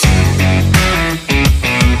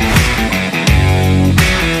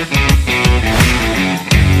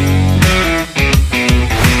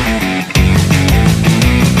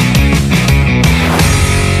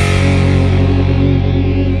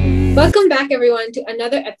everyone to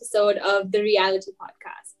another episode of the Reality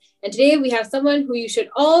Podcast. And today we have someone who you should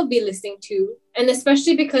all be listening to, and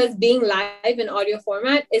especially because being live in audio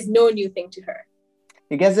format is no new thing to her.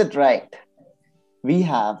 You guessed it right. We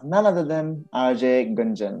have none other than RJ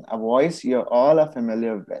Gunjan, a voice you all are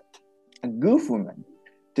familiar with. A goof woman,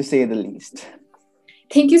 to say the least.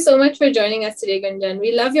 Thank you so much for joining us today, Gunjan.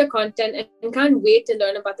 We love your content and can't wait to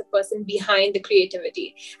learn about the person behind the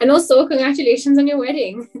creativity. And also, congratulations on your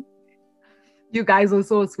wedding. You guys are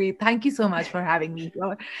so sweet. Thank you so much for having me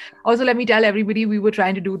here. Also, let me tell everybody we were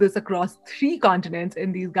trying to do this across 3 continents,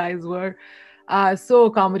 and these guys were so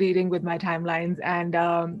accommodating with my timelines. And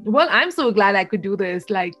well, I'm so glad I could do this.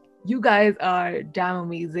 Like, you guys are damn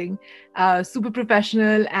amazing, super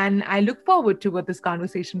professional, and I look forward to what this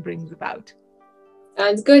conversation brings about.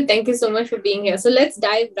 Sounds good. Thank you so much for being here. So let's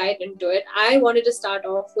dive right into it. I wanted to start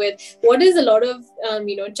off with what is a lot of,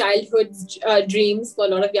 childhood dreams for a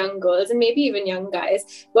lot of young girls and maybe even young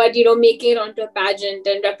guys, but, making it onto a pageant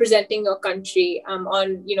and representing your country on,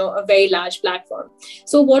 a very large platform.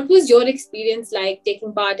 So what was your experience like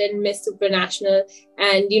taking part in Miss Supranational?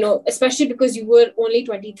 And, especially because you were only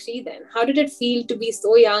 23 then, how did it feel to be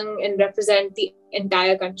so young and represent the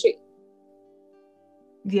entire country?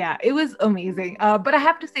 Yeah, it was amazing. But I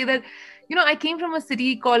have to say that, I came from a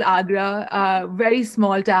city called Agra, very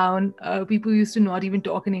small town. People used to not even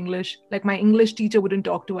talk in English. Like, my English teacher wouldn't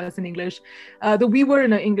talk to us in English, though we were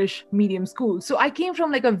in an English medium school. So I came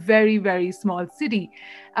from like a very, very small city.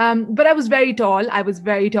 But I was very tall. I was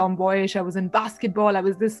very tomboyish. I was in basketball. I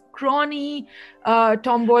was this scrawny,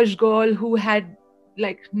 tomboyish girl who had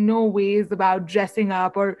like no ways about dressing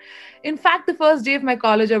up. Or in fact, the first day of my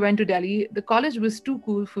college, I went to Delhi. The college was too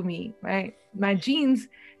cool for me, right? My jeans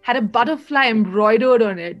had a butterfly embroidered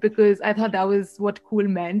on it because I thought that was what cool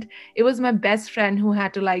meant. It was my best friend who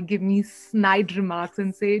had to like give me snide remarks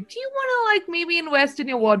and say, do you want to like maybe invest in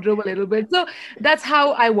your wardrobe a little bit? So that's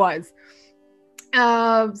how I was. When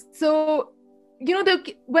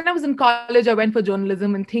I was in college, I went for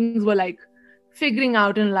journalism and things were like figuring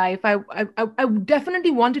out in life. I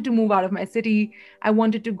definitely wanted to move out of my city. I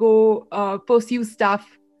wanted to go pursue stuff.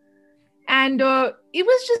 And it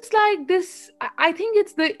was just like this, I think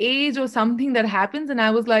it's the age or something that happens. And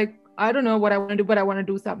I was like, I don't know what I want to do, but I want to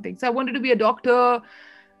do something. So I wanted to be a doctor,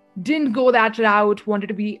 didn't go that route. Wanted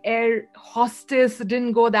to be air hostess,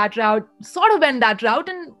 didn't go that route, sort of went that route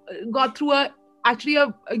and got through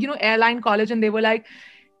airline college. And they were like,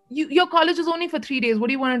 your college is only for 3 days. What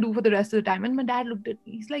do you want to do for the rest of the time? And my dad looked at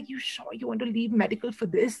me. He's like, you sure you want to leave medical for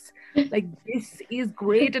this? Like, this is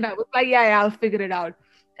great. And I was like, yeah, I'll figure it out.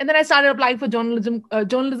 And then I started applying for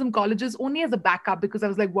journalism colleges only as a backup because I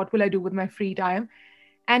was like, what will I do with my free time?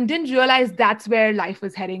 And didn't realize that's where life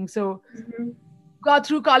was heading. So got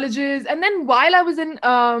through colleges. And then while I was in,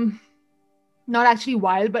 not actually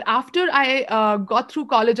while, but after I got through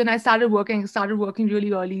college and I started working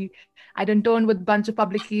really early. I'd interned with a bunch of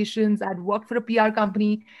publications. I'd worked for a PR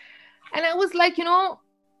company. And I was like,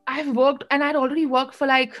 I'd already worked for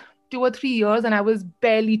like 2 or 3 years and I was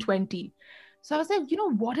barely 20. So I was like,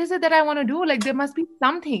 what is it that I want to do? Like, there must be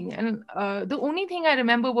something. And the only thing I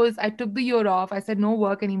remember was I took the year off. I said, no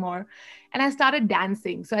work anymore. And I started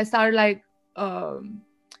dancing. So I started like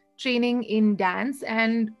training in dance.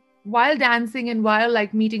 And while dancing and while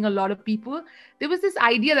like meeting a lot of people, there was this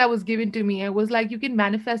idea that was given to me. It was like, you can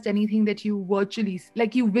manifest anything that you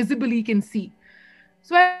visibly can see.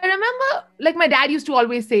 So I remember, like, my dad used to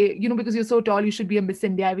always say, because you're so tall, you should be a Miss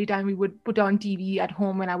India. Every time we would put on TV at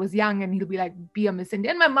home when I was young, and he'll be like, be a Miss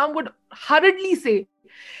India. And my mom would hurriedly say,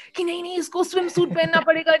 ki nahi, isko swimsuit pehenna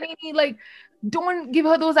padega, nahi, like, don't give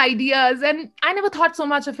her those ideas. And I never thought so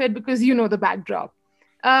much of it because the backdrop.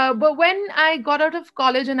 But when I got out of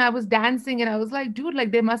college and I was dancing and I was like, dude,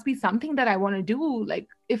 like, there must be something that I want to do. Like,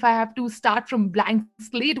 if I have to start from blank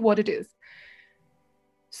slate, what it is.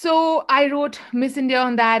 So I wrote Miss India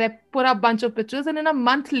on that. I put up a bunch of pictures. And then a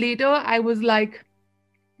month later, I was like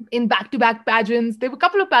in back-to-back pageants. There were a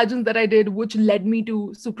couple of pageants that I did, which led me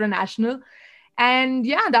to Supranational. And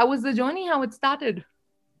yeah, that was the journey, how it started.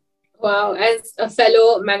 Wow, as a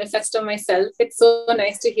fellow manifestor myself, it's so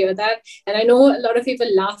nice to hear that. And I know a lot of people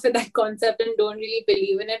laugh at that concept and don't really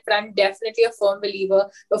believe in it, but I'm definitely a firm believer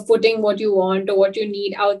of putting what you want or what you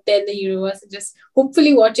need out there in the universe and just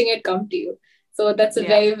hopefully watching it come to you. So that's a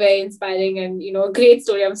very, very inspiring and, great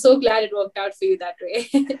story. I'm so glad it worked out for you that way.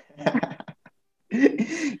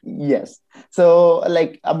 Yes. So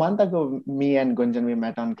like a month ago, me and Gunjan, we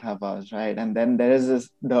met on Clubhouse, right? And then there is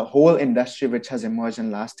the whole industry which has emerged in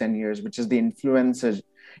the last 10 years, which is the influencer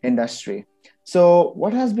industry. So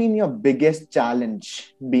what has been your biggest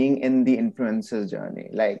challenge being in the influencer journey?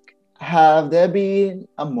 Like, Have there been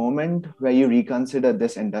a moment where you reconsider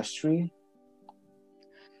this industry?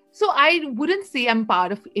 So I wouldn't say I'm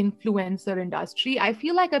part of influencer industry. I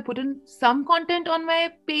feel like I put in some content on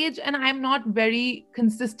my page and I'm not very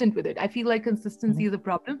consistent with it. I feel like consistency is a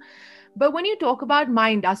problem. But when you talk about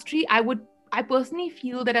my industry, I personally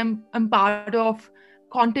feel that I'm part of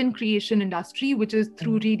content creation industry, which is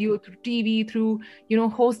through radio, through TV, through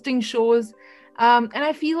hosting shows. And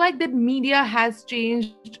I feel like that media has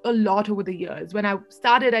changed a lot over the years. When I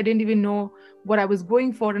started, I didn't even know what I was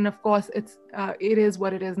going for, and of course, it is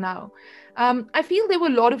what it is now. I feel there were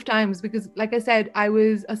a lot of times because, like I said, I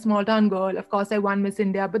was a small town girl. Of course, I won Miss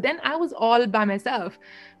India, but then I was all by myself.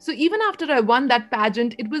 So even after I won that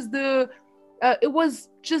pageant, it was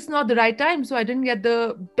just not the right time. So I didn't get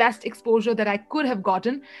the best exposure that I could have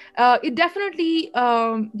gotten. It definitely,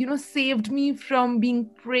 saved me from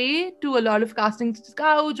being prey to a lot of casting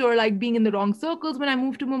couch or like being in the wrong circles when I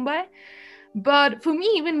moved to Mumbai. But for me,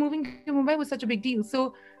 even moving to Mumbai was such a big deal.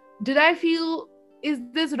 So did I feel, is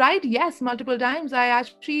this right? Yes, multiple times. I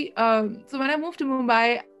actually, so when I moved to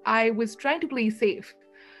Mumbai, I was trying to play safe.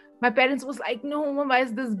 My parents was like, no, Mumbai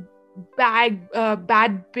is this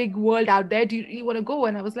bad big world out there. Do you really want to go?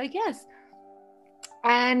 And I was like, yes.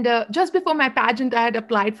 And just before my pageant, I had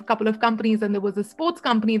applied for a couple of companies, and there was a sports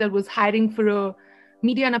company that was hiring for a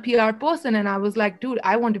media and a PR person. And I was like, dude,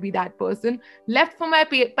 I want to be that person. Left for my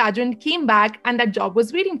pageant, came back, and that job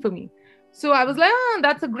was waiting for me. So I was like,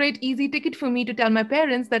 that's a great, easy ticket for me to tell my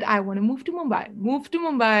parents that I want to move to Mumbai. Moved to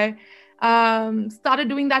Mumbai, started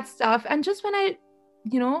doing that stuff. And just when I,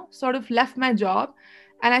 sort of left my job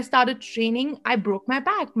and I started training, I broke my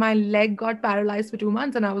back. My leg got paralyzed for 2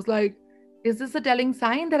 months. And I was like, is this a telling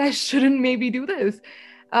sign that I shouldn't maybe do this?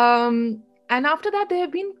 And after that, there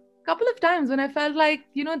have been a couple of times when I felt like,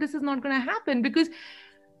 this is not going to happen, because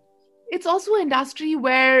it's also an industry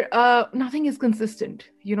where nothing is consistent.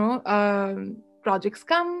 Projects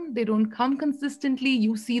come, they don't come consistently.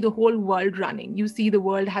 You see the whole world running. You see the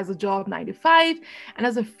world has a job 9 to 5. And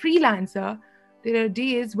as a freelancer, there are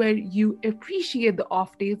days where you appreciate the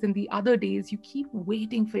off days, and the other days you keep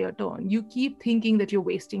waiting for your turn. You keep thinking that you're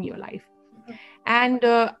wasting your life. And,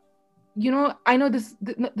 I know this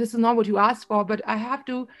is not what you asked for, but I have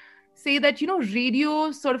to say that,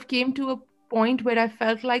 radio sort of came to a point where I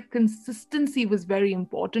felt like consistency was very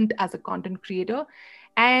important as a content creator.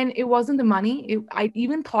 And it wasn't the money. I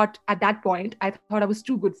even thought at that point, I thought I was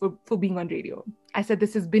too good for being on radio. I said,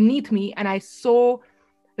 this is beneath me. And I so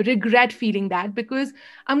regret feeling that, because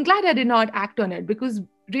I'm glad I did not act on it, because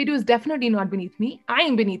radio is definitely not beneath me. I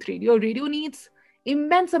am beneath radio. Radio needs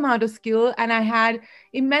immense amount of skill, and I had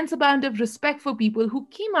immense amount of respect for people who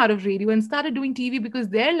came out of radio and started doing TV, because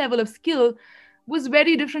their level of skill was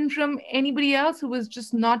very different from anybody else who was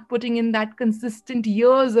just not putting in that consistent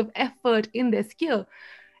years of effort in their skill.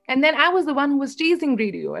 And then I was the one who was chasing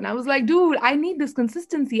radio, and I was like, dude, I need this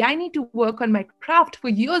consistency. I need to work on my craft for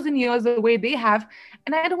years and years the way they have,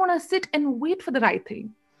 and I don't want to sit and wait for the right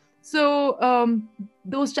thing. So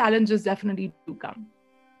those challenges definitely do come.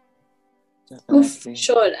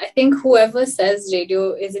 Sure. I think whoever says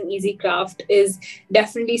radio is an easy craft is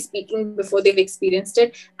definitely speaking before they've experienced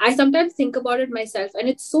it. I sometimes think about it myself, and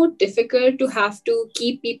it's so difficult to have to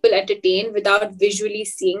keep people entertained without visually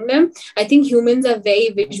seeing them. I think humans are very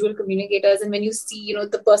visual communicators, and when you see,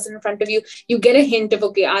 the person in front of you, you get a hint of,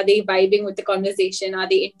 okay, are they vibing with the conversation? Are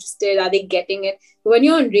they interested? Are they getting it? But when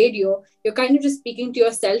you're on radio, you're kind of just speaking to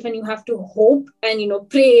yourself, and you have to hope and,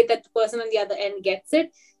 pray that the person on the other end gets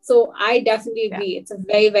it. So I definitely agree. Yeah. It's a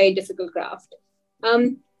very, very difficult craft.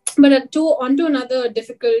 But onto another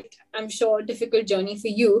difficult journey for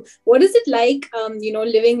you. What is it like,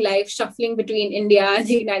 living life, shuffling between India and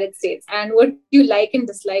the United States? And what do you like and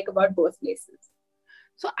dislike about both places?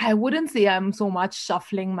 So I wouldn't say I'm so much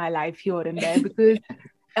shuffling my life here and there, because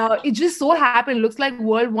it just so happened, looks like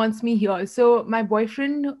world wants me here. So my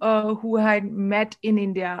boyfriend, who I had met in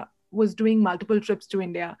India, was doing multiple trips to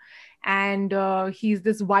India. And he's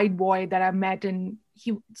this white boy that I met, and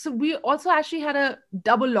so we also actually had a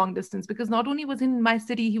double long distance, because not only was in my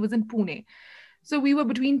city, he was in Pune. So we were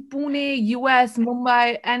between Pune, US,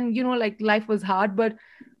 Mumbai, and life was hard, but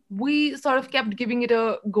we sort of kept giving it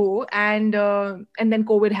a go. And then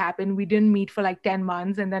COVID happened. We didn't meet for like 10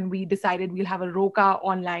 months, and then we decided we'll have a Roka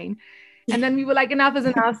online. And then we were like, enough is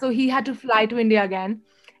enough. So he had to fly to India again.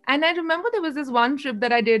 And I remember there was this one trip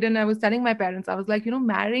that I did, and I was telling my parents, I was like,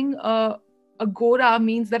 marrying a Gora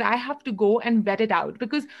means that I have to go and vet it out,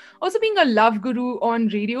 because also being a love guru on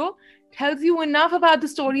radio, tells you enough about the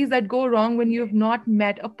stories that go wrong when you have not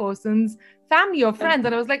met a person's family or friends.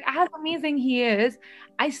 And I was like, as amazing he is,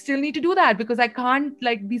 I still need to do that because I can't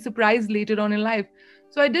like be surprised later on in life.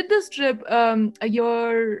 So I did this trip a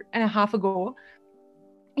year and a half ago.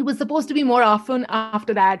 It was supposed to be more often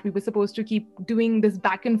after that. We were supposed to keep doing this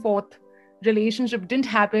back and forth relationship. Didn't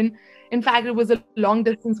happen. In fact, it was a long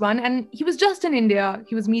distance one. And he was just in India.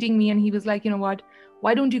 He was meeting me and he was like, you know what?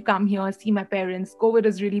 Why don't you come here, see my parents? COVID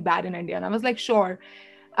is really bad in India. And I was like, sure.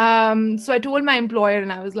 So I told my employer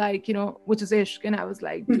and I was like, which is Ishq. And I was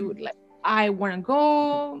like, dude, like, I want to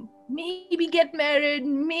go, maybe get married,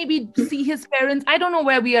 maybe see his parents. I don't know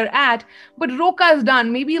where we are at, but Roka is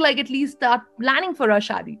done. Maybe like at least start planning for our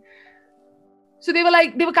shadi. So they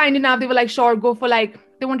were kind enough. They were like, sure, go for like,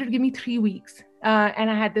 they wanted to give me 3 weeks. And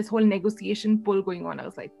I had this whole negotiation pull going on. I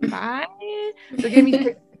was like, fine. So give me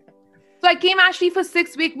 6. So I came actually for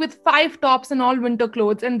 6 weeks with 5 tops and all winter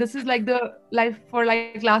clothes. And this is like the life for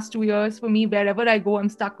like last 2 years for me. Wherever I go, I'm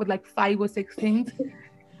stuck with like 5 or 6 things.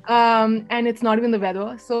 And it's not even the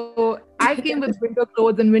weather. So I came with winter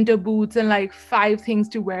clothes and winter boots and like 5 things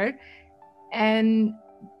to wear. And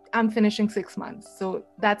I'm finishing 6 months. So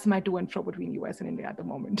that's my to and fro between US and India at the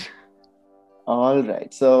moment. All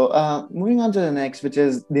right. So moving on to the next, which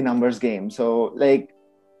is the numbers game. So like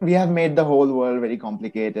we have made the whole world very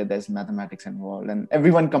complicated. There's mathematics involved and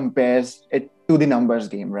everyone compares it to the numbers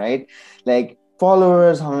game, right? Like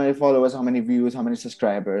followers, how many views, how many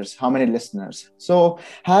subscribers, how many listeners. So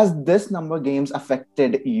has this number games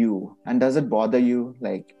affected you and does it bother you?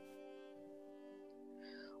 Like,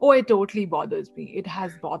 oh, it totally bothers me. It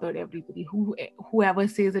has bothered everybody. Whoever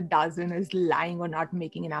says it doesn't is lying or not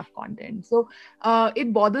making enough content. So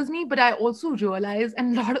it bothers me, but I also realize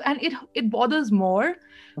it bothers more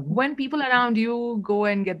when people around you go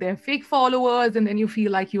and get their fake followers and then you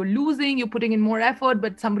feel like you're losing, you're putting in more effort,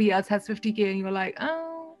 but somebody else has 50K and you're like,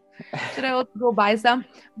 oh, should I also go buy some?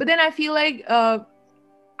 But then I feel like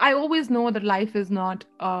I always know that life is not,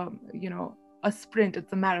 a sprint,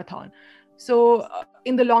 it's a marathon. So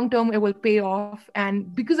in the long term, it will pay off.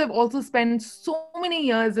 And because I've also spent so many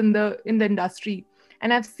years in the industry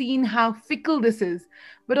and I've seen how fickle this is,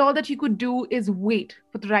 but all that you could do is wait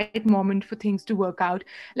for the right moment for things to work out.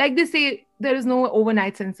 Like they say, there is no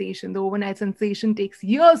overnight sensation. The overnight sensation takes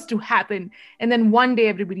years to happen. And then one day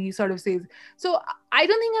everybody sort of says, so I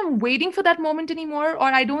don't think I'm waiting for that moment anymore. Or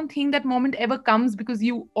I don't think that moment ever comes because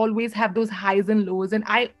you always have those highs and lows. And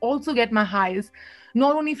I also get my highs,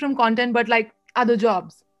 not only from content, but like other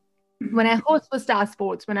jobs. When I host for Star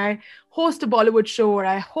Sports, when I host a Bollywood show or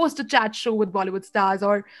I host a chat show with Bollywood stars,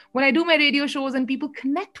 or when I do my radio shows and people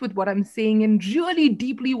connect with what I'm saying and really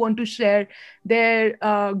deeply want to share their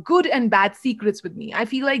good and bad secrets with me, I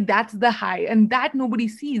feel like that's the high and that nobody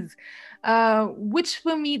sees. Which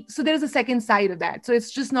for me, so there's a second side of that. So it's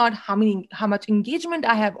just not how much engagement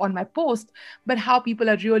I have on my post, but how people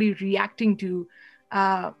are really reacting to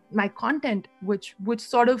my content, which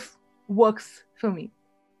sort of works for me.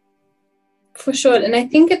 For sure. And I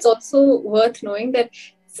think it's also worth knowing that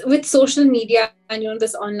with social media and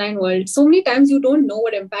this online world, so many times you don't know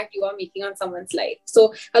what impact you are making on someone's life.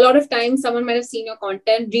 So a lot of times someone might have seen your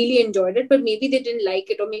content, really enjoyed it, but maybe they didn't like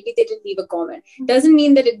it or maybe they didn't leave a comment. Doesn't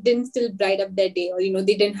mean that it didn't still bright up their day or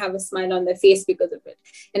they didn't have a smile on their face because of it.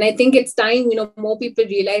 And I think it's time more people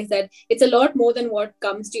realize that it's a lot more than what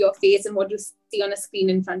comes to your face and what you see on a screen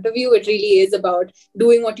in front of you. It really is about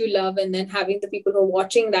doing what you love and then having the people who are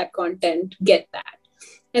watching that content get that.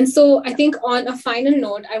 And so I think on a final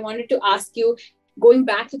note, I wanted to ask you, going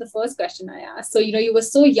back to the first question I asked. So, you were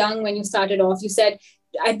so young when you started off. You said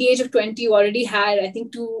at the age of 20, you already had, I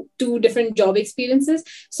think, two different job experiences.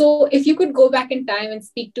 So if you could go back in time and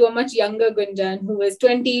speak to a much younger Gunjan who was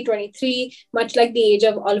 20, 23, much like the age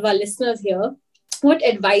of all of our listeners here, what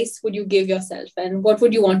advice would you give yourself and what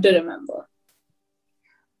would you want to remember?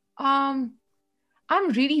 I'm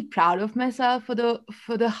really proud of myself for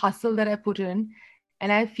the hustle that I put in.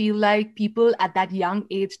 And I feel like people at that young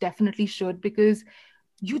age definitely should, because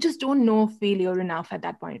you just don't know failure enough at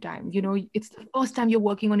that point in time. It's the first time you're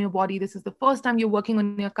working on your body. This is the first time you're working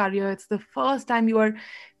on your career. It's the first time you are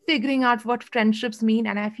figuring out what friendships mean.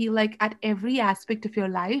 And I feel like at every aspect of your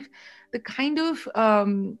life, the kind of,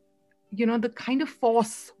 the kind of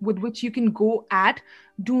force with which you can go at,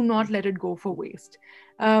 do not let it go for waste.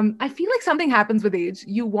 I feel like something happens with age.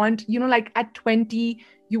 You want, like at 20,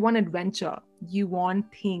 you want adventure, you want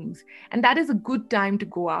things. And that is a good time to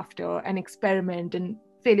go after and experiment and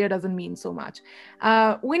failure doesn't mean so much.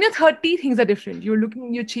 When you're 30, things are different.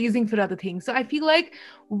 You're chasing for other things. So I feel like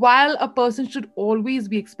while a person should always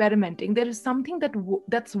be experimenting, there is something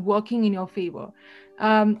that's working in your favor.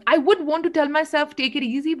 I would want to tell myself, take it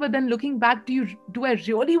easy, but then looking back, do I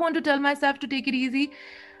really want to tell myself to take it easy?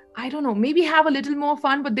 I don't know, maybe have a little more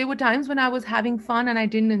fun, but there were times when I was having fun and I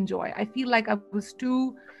didn't enjoy. I feel like I was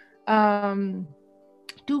too goal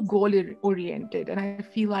oriented, and I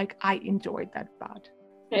feel like I enjoyed that part.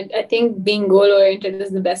 I think being goal oriented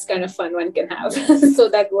is the best kind of fun one can have. So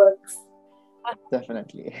that works.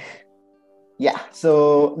 Definitely. Yeah,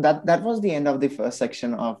 so that was the end of the first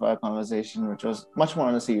section of our conversation, which was much more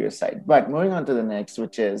on the serious side. But moving on to the next,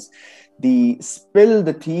 which is the Spill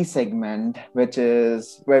the Tea segment, which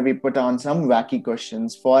is where we put on some wacky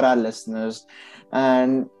questions for our listeners.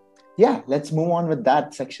 And yeah, let's move on with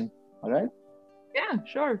that section. All right? Yeah,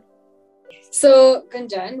 sure. So,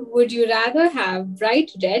 Gunjan, would you rather have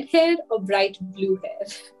bright red hair or bright blue hair?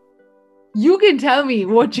 You can tell me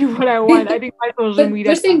what I want. I think my social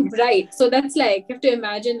media. You're saying bright, so that's like you have to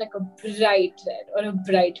imagine like a bright red or a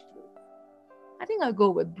bright blue. I think I'll go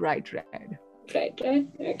with bright red. Bright red,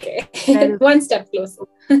 okay. One step closer.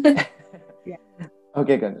 Yeah.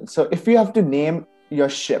 Okay, Gunjan. So, if you have to name your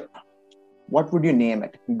ship, what would you name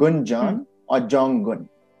it? Gunjan or Jong-gun?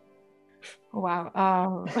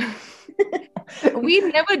 Wow. We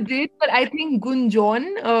never did, but I think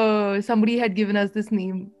Gunjan, somebody had given us this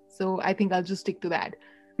name. So I think I'll just stick to that.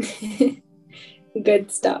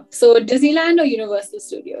 Good stuff. So Disneyland or Universal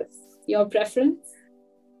Studios? Your preference?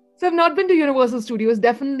 So I've not been to Universal Studios,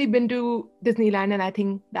 definitely been to Disneyland, and I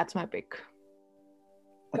think that's my pick.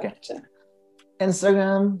 Okay. Gotcha.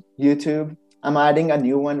 Instagram, YouTube. I'm adding a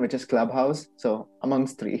new one, which is Clubhouse. So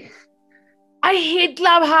amongst three. I hate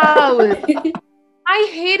Clubhouse. I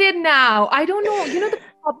hate it now. I don't know. The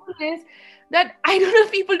problem is that I don't know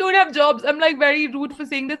if people don't have jobs. I'm like very rude for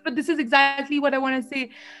saying this, but this is exactly what I want to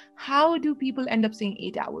say. How do people end up staying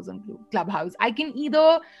 8 hours on Clubhouse? I can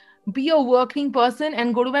either be a working person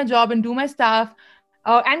and go to my job and do my stuff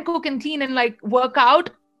and cook and clean and like work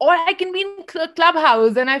out, or I can be in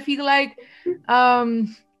Clubhouse, and I feel like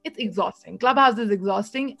it's exhausting. Clubhouse is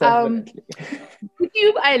exhausting.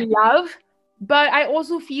 YouTube I love. But I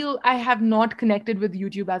also feel I have not connected with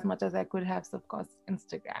YouTube as much as I could have. So, of course,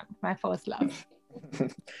 Instagram, my first love.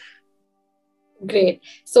 Great.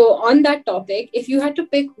 So on that topic, if you had to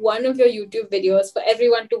pick one of your YouTube videos for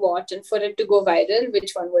everyone to watch and for it to go viral,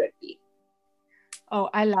 which one would it be? Oh,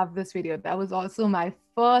 I love this video. That was also my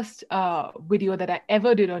first video that I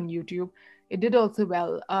ever did on YouTube. It did also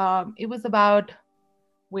well. It was about,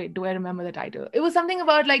 wait, do I remember the title? It was something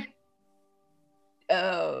about like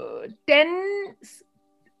 10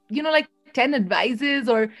 advices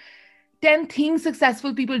or 10 things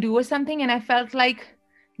successful people do or something, and I felt like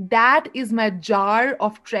that is my jar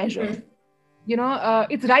of treasure.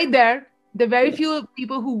 It's right there. There are very few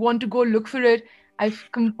people who want to go look for it. I've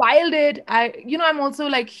compiled it. I'm also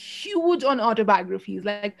like huge on autobiographies.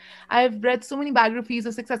 Like I've read so many biographies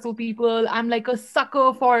of successful people. I'm like a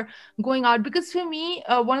sucker for going out, because for me,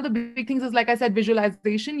 one of the big things is, like I said,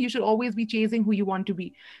 visualization. You should always be chasing who you want to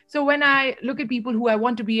be. So when I look at people who I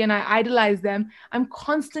want to be and I idolize them, I'm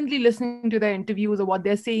constantly listening to their interviews or what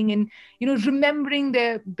they're saying and, remembering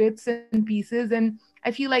their bits and pieces. And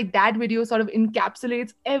I feel like that video sort of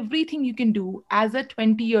encapsulates everything you can do as a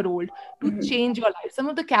 20-year-old to change your life. Some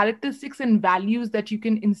of the characteristics and values that you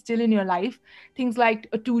can instill in your life, things like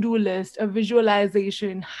a to-do list, a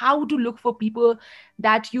visualization, how to look for people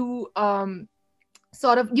that you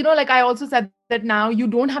like I also said that now you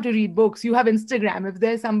don't have to read books. You have Instagram. If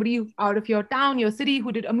there's somebody out of your town, your city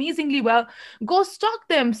who did amazingly well, go stalk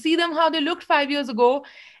them, see them how they looked 5 years ago,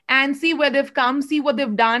 and see where they've come, see what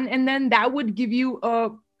they've done. And then that would give you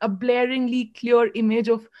a blaringly clear image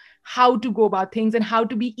of how to go about things and how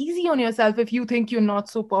to be easy on yourself if you think you're not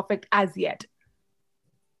so perfect as yet.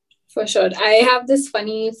 For sure. I have this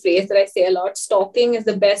funny phrase that I say a lot. Stalking is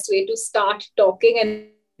the best way to start talking. And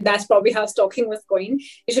that's probably how stalking was going.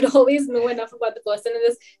 You should always know enough about the person, and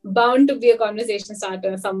there's bound to be a conversation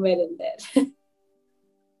starter somewhere in there.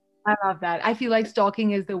 I love that. I feel like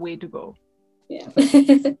stalking is the way to go. Yeah.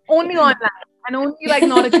 Only online, and only like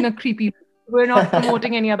not in a creepy. We're not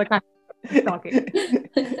promoting any other kind of stalking.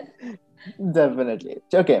 Definitely.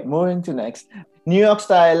 Okay, moving to next. New York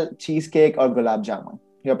style cheesecake or gulab jamun?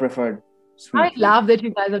 Your preferred sweet. I love that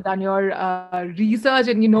you guys have done your research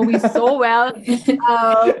and you know me so well. But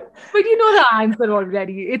you know the answer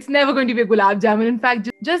already. It's never going to be a gulab jamun. In fact,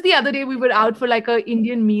 just the other day we were out for like an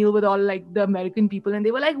Indian meal with all like the American people, and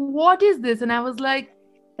they were like, "What is this?" And I was like,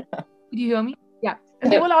 "Did you hear me?" Yeah.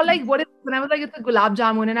 And they were all like, "What is when I was like, it's a gulab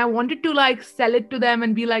jamun, and I wanted to like sell it to them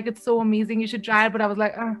and be like, it's so amazing, you should try it. But I was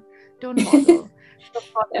like, don't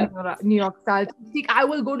bother. New York style. I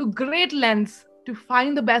will go to great lengths to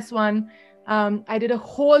find the best one. I did a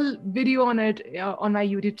whole video on it on my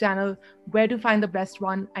YouTube channel, where to find the best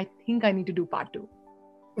one. I think I need to do part 2.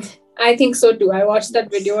 I think so too. I watched that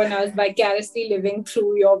video and I was vicariously living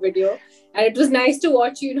through your video. And it was nice to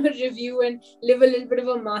watch you, review and live a little bit of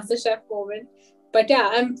a MasterChef moment. But yeah,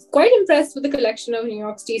 I'm quite impressed with the collection of New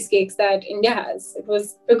York's cheesecakes that India has. It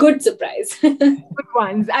was a good surprise. Good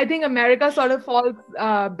ones. I think America sort of falls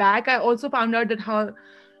back. I also found out that how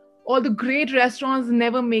all the great restaurants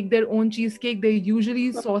never make their own cheesecake. They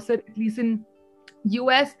usually source it, at least in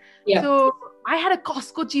US. Yeah. So I had a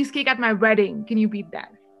Costco cheesecake at my wedding. Can you beat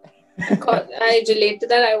that? I relate to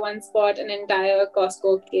that. I once bought an entire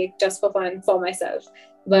Costco cake just for fun for myself.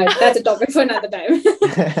 But that's a topic for another time.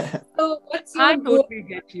 So I totally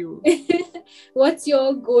get you. What's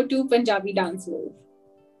your go-to Punjabi dance move?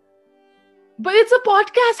 But it's a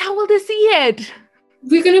podcast. How will they see it?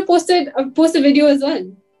 We're going to post a video as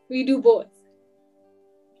well. We do both.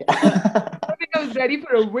 I think I was ready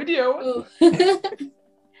for a video. Oh.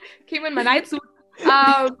 Came in my night suit.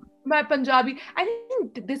 My Punjabi. I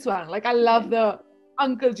think this one. Like, I love the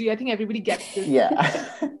Uncle Ji. I think everybody gets this. Yeah.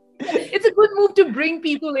 It's a good move to bring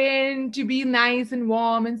people in, to be nice and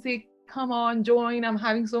warm and say, come on, join. I'm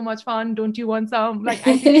having so much fun. Don't you want some? Like,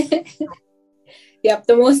 I think... Yep,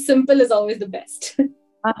 the most simple is always the best.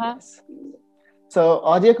 Uh-huh. So,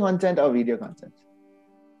 audio content or video content?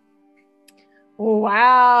 Oh,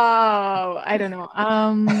 wow. I don't know.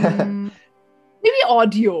 Maybe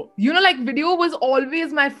audio. Like video was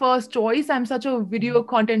always my first choice. I'm such a video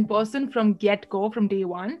content person from get-go, from day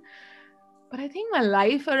one. But I think my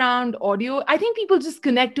life around audio, I think people just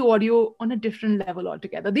connect to audio on a different level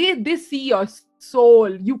altogether. They see your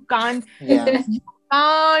soul. You can't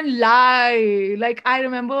lie. Like, I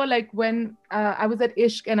remember like when I was at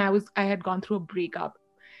Ishq and I had gone through a breakup.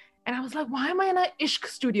 And I was like, why am I in an Ishq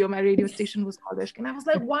studio? My radio station was called Ishq. And I was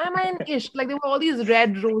like, why am I in Ishq? Like, there were all these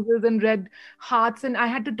red roses and red hearts. And I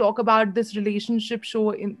had to talk about this relationship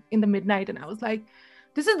show in the midnight. And I was like,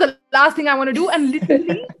 this is the last thing I want to do. And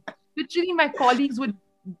literally, my colleagues would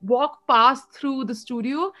walk past through the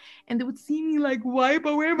studio and they would see me like wipe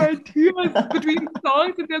away my tears between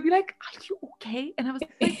songs. And they'll be like, are you okay? And I was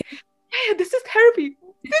like, yeah, this is therapy.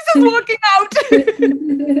 This is working out.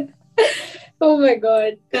 Oh my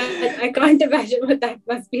God. I can't imagine what that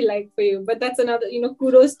must be like for you. But that's another,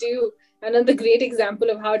 kudos to you. Another great example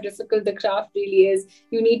of how difficult the craft really is.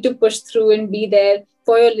 You need to push through and be there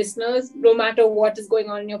for your listeners, no matter what is going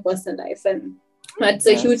on in your personal life. And that's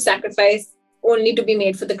a huge sacrifice only to be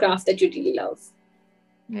made for the craft that you really love.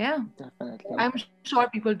 Yeah, definitely. I'm sure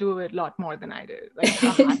people do it a lot more than I did. Like,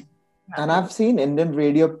 and I've seen Indian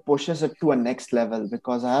radio pushes it to a next level,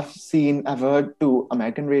 because I've heard to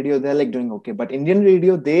American radio, they're like doing okay. But Indian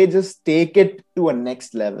radio, they just take it to a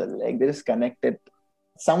next level. Like, they just connect it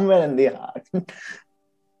somewhere in their heart.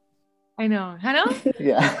 I know.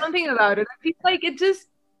 Yeah. Something about it. I feel like it's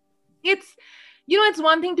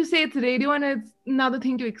one thing to say it's radio and it's another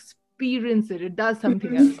thing to experience it. It does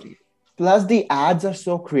something else to you. Plus, the ads are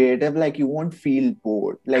so creative, like you won't feel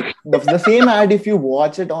bored. Like the same ad, if you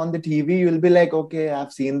watch it on the TV, you'll be like, okay,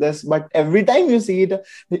 I've seen this. But every time you see it,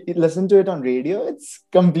 listen to it on radio, it's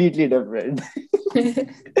completely different.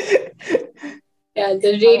 Yeah,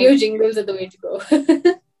 the radio jingles are the way to go.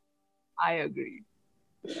 I agree.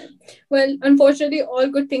 Well, unfortunately, all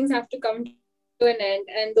good things have to come to an end,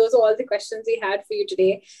 and those are all the questions we had for you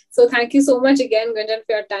today. So thank you so much again, Gunjan,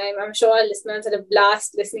 for your time. I'm sure our listeners had a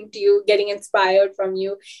blast listening to you, getting inspired from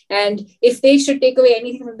you. And if they should take away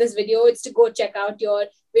anything from this video, it's to go check out your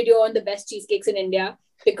video on the best cheesecakes in India,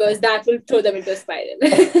 because that will throw them into a spiral.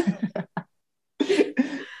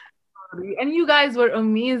 And you guys were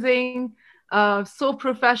amazing. So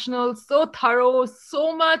professional, so thorough,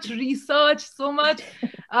 so much research, so much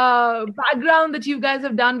background that you guys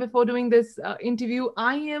have done before doing this interview.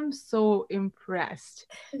 I am so impressed.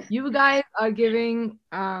 You guys are giving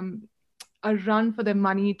a run for their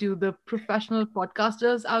money to the professional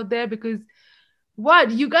podcasters out there, because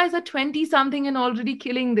you guys are 20 something and already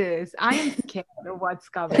killing this. I am scared of what's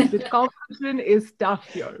coming. The competition is tough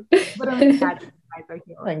here, but I'm glad you guys are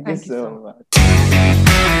here. Thank you so much.